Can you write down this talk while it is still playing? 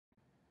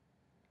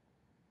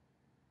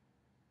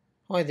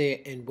Hi there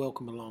and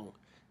welcome along.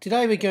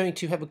 Today we're going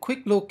to have a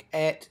quick look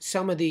at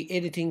some of the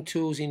editing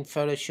tools in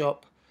Photoshop,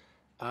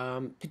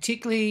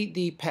 particularly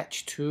the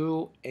patch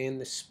tool and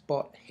the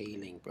spot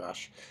healing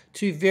brush.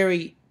 Two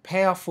very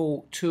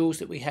powerful tools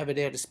that we have at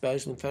our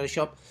disposal in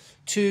Photoshop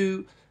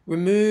to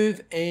remove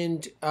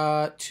and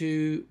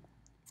to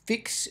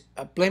fix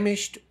a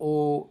blemished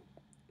or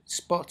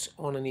spots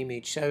on an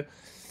image. So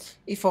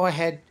if I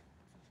had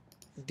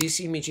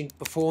this image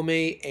before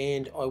me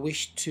and I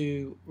wish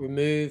to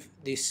remove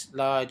this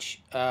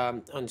large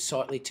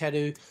unsightly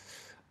tattoo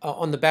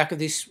on the back of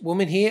this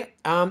woman here,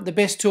 the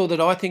best tool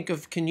that I think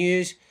of can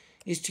use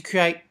is to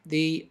create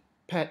the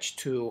patch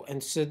tool.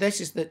 And so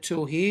this is the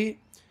tool here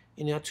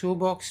in our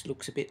toolbox.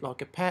 Looks a bit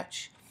like a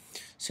patch.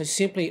 So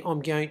simply I'm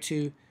going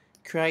to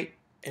create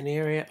an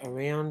area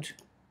around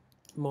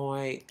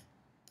my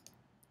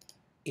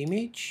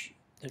image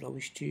that I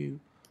wish to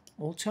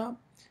alter,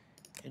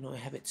 and I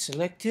have it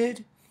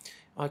selected.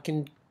 I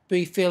can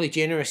be fairly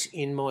generous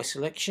in my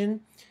selection,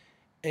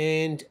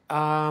 and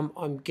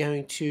I'm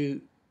going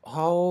to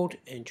hold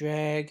and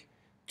drag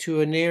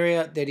to an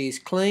area that is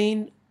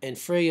clean and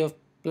free of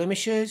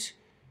blemishes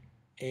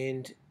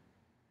and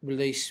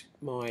release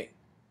my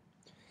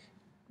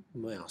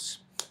mouse.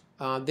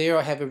 There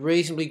I have a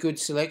reasonably good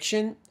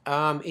selection.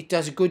 It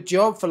does a good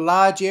job for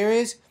large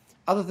areas.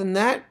 Other than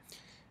that,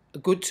 a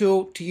good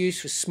tool to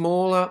use for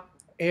smaller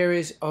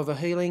areas of a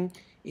healing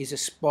is a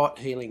spot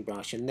healing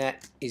brush, and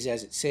that is,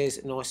 as it says,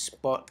 a nice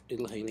spot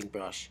little healing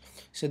brush.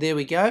 So there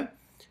we go,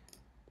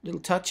 little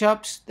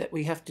touch-ups that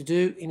we have to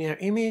do in our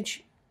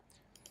image.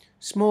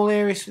 Small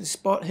areas for the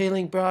spot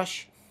healing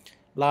brush,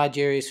 large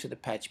areas for the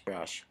patch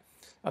brush.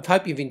 I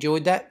hope you've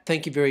enjoyed that.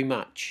 Thank you very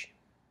much.